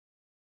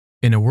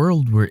In a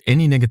world where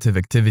any negative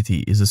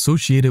activity is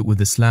associated with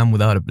Islam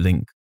without a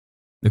blink,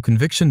 the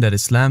conviction that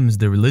Islam is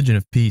the religion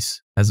of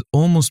peace has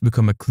almost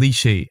become a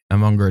cliché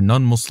among our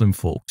non-Muslim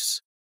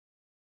folks.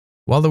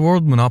 While the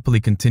world monopoly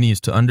continues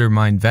to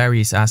undermine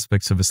various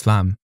aspects of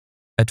Islam,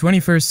 a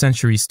 21st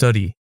century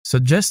study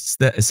suggests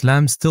that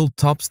Islam still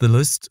tops the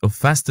list of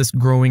fastest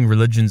growing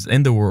religions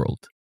in the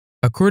world.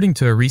 According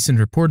to a recent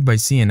report by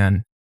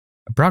CNN,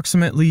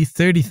 approximately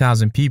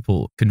 30,000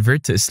 people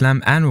convert to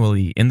Islam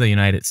annually in the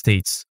United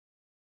States.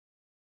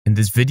 In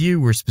this video,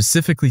 we're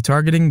specifically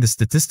targeting the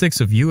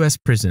statistics of US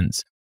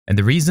prisons and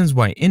the reasons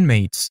why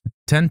inmates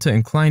tend to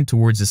incline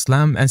towards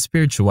Islam and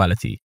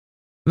spirituality.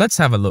 Let's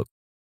have a look.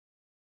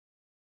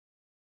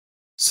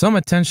 Some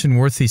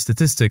attention-worthy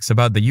statistics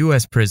about the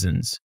US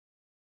prisons.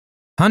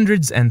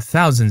 Hundreds and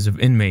thousands of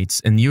inmates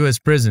in US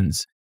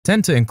prisons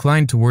tend to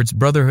incline towards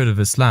Brotherhood of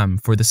Islam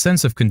for the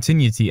sense of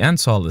continuity and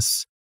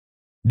solace.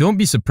 Don't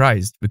be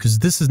surprised, because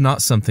this is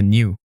not something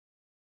new.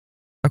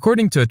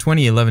 According to a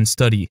 2011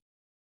 study,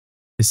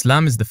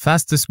 Islam is the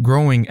fastest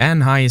growing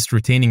and highest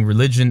retaining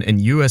religion in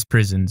US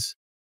prisons.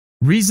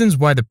 Reasons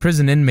why the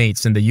prison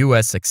inmates in the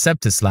US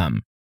accept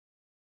Islam.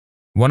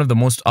 One of the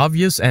most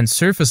obvious and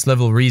surface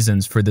level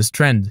reasons for this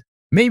trend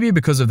may be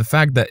because of the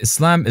fact that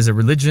Islam is a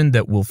religion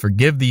that will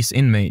forgive these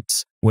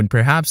inmates when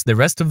perhaps the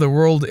rest of the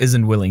world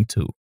isn't willing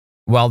to.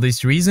 While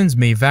these reasons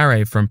may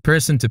vary from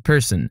person to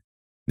person,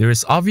 there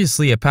is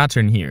obviously a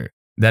pattern here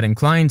that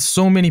inclines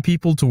so many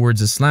people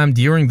towards Islam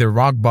during their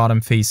rock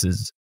bottom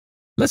phases.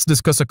 Let's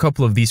discuss a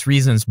couple of these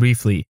reasons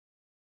briefly.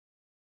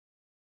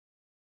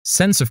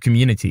 Sense of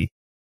community.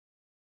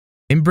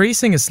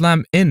 Embracing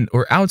Islam in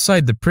or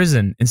outside the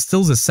prison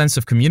instills a sense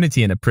of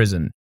community in a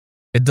prison.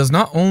 It does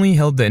not only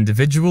help the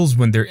individuals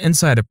when they're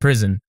inside a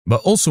prison,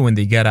 but also when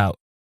they get out.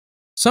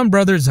 Some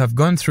brothers have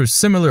gone through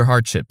similar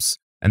hardships,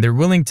 and they're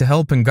willing to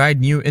help and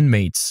guide new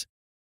inmates.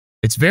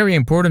 It's very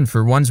important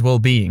for one's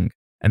well-being,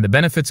 and the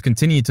benefits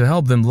continue to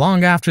help them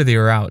long after they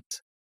are out.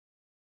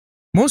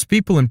 Most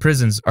people in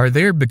prisons are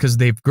there because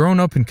they've grown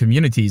up in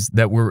communities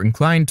that were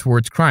inclined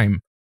towards crime.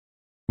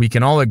 We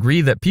can all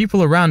agree that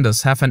people around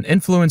us have an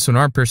influence on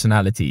our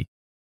personality.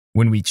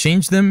 When we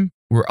change them,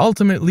 we're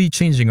ultimately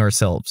changing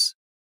ourselves.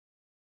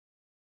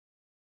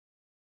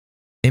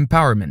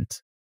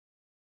 Empowerment.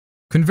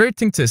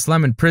 Converting to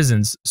Islam in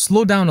prisons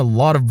slow down a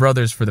lot of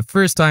brothers for the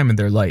first time in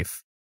their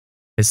life.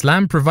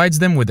 Islam provides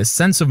them with a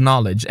sense of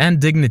knowledge and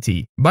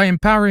dignity by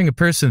empowering a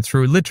person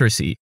through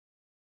literacy.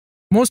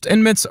 Most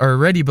inmates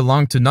already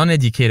belong to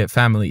non-educated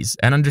families,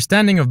 and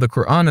understanding of the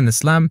Quran and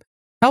Islam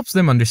helps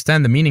them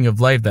understand the meaning of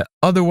life that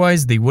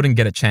otherwise they wouldn't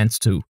get a chance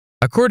to.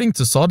 According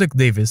to Sadiq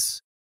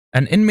Davis,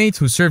 an inmate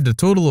who served a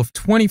total of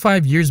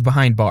 25 years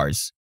behind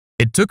bars,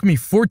 "It took me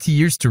 40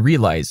 years to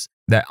realize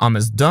that I'm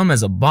as dumb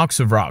as a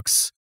box of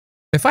rocks.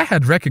 If I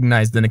had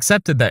recognized and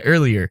accepted that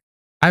earlier,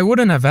 I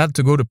wouldn't have had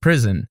to go to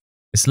prison.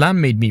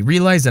 Islam made me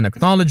realize and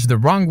acknowledge the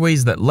wrong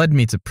ways that led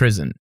me to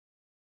prison."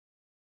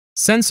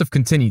 Sense of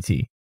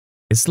continuity.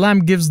 Islam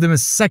gives them a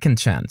second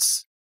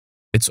chance.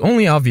 It's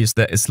only obvious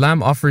that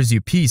Islam offers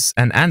you peace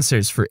and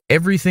answers for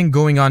everything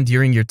going on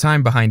during your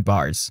time behind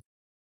bars.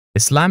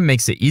 Islam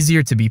makes it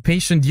easier to be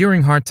patient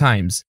during hard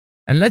times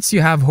and lets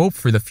you have hope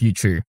for the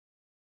future.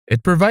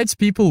 It provides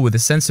people with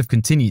a sense of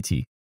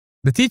continuity.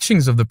 The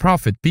teachings of the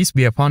Prophet, peace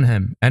be upon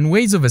him, and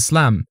ways of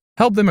Islam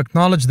help them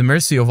acknowledge the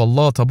mercy of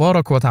Allah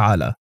Tabarak wa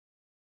Ta'ala.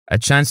 A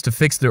chance to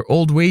fix their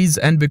old ways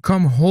and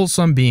become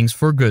wholesome beings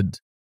for good.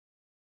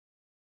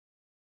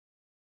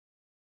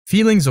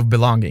 Feelings of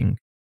belonging.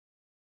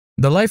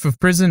 The life of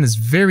prison is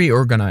very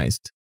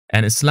organized,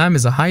 and Islam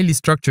is a highly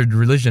structured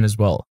religion as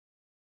well.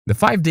 The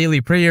 5 daily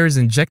prayers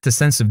inject a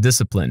sense of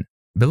discipline,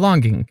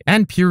 belonging,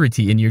 and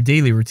purity in your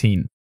daily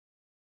routine.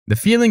 The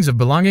feelings of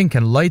belonging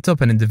can light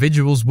up an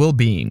individual's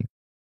well-being.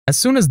 As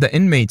soon as the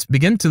inmates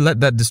begin to let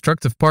that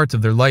destructive part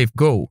of their life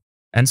go,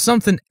 and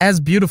something as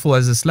beautiful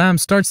as Islam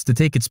starts to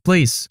take its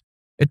place,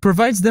 it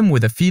provides them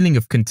with a feeling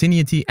of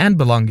continuity and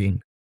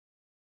belonging.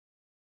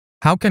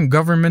 How can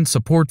government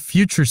support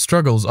future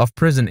struggles of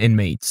prison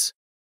inmates?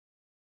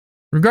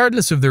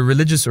 Regardless of their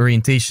religious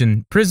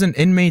orientation, prison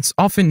inmates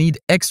often need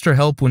extra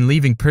help when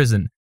leaving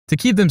prison to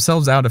keep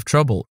themselves out of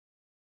trouble.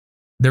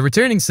 The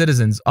returning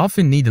citizens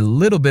often need a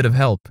little bit of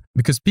help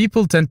because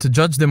people tend to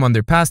judge them on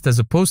their past as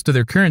opposed to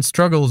their current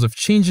struggles of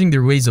changing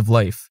their ways of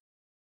life.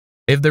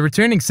 If the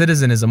returning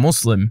citizen is a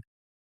Muslim,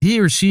 he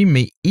or she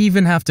may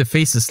even have to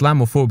face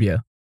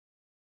Islamophobia.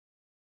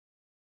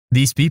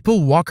 These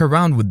people walk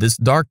around with this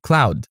dark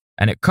cloud,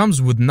 and it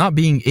comes with not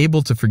being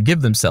able to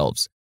forgive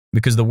themselves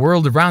because the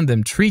world around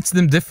them treats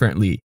them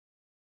differently.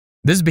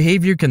 This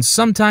behavior can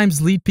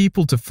sometimes lead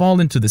people to fall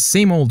into the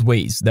same old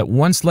ways that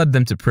once led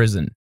them to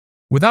prison.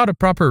 Without a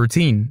proper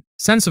routine,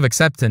 sense of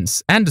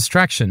acceptance, and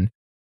distraction,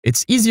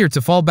 it's easier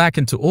to fall back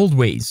into old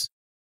ways.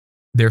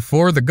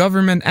 Therefore, the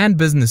government and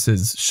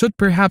businesses should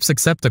perhaps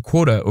accept a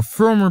quota of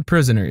former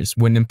prisoners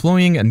when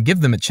employing and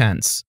give them a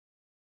chance.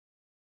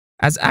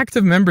 As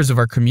active members of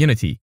our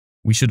community,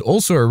 we should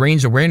also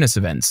arrange awareness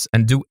events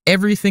and do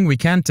everything we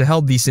can to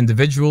help these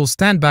individuals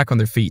stand back on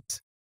their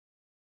feet.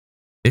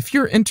 If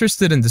you're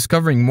interested in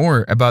discovering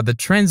more about the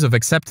trends of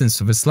acceptance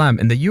of Islam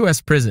in the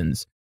US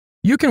prisons,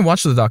 you can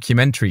watch the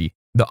documentary,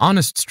 The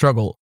Honest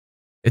Struggle.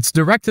 It's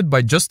directed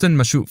by Justin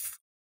Mashouf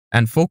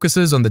and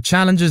focuses on the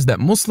challenges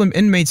that Muslim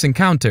inmates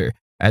encounter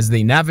as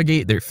they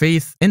navigate their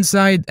faith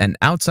inside and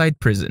outside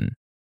prison.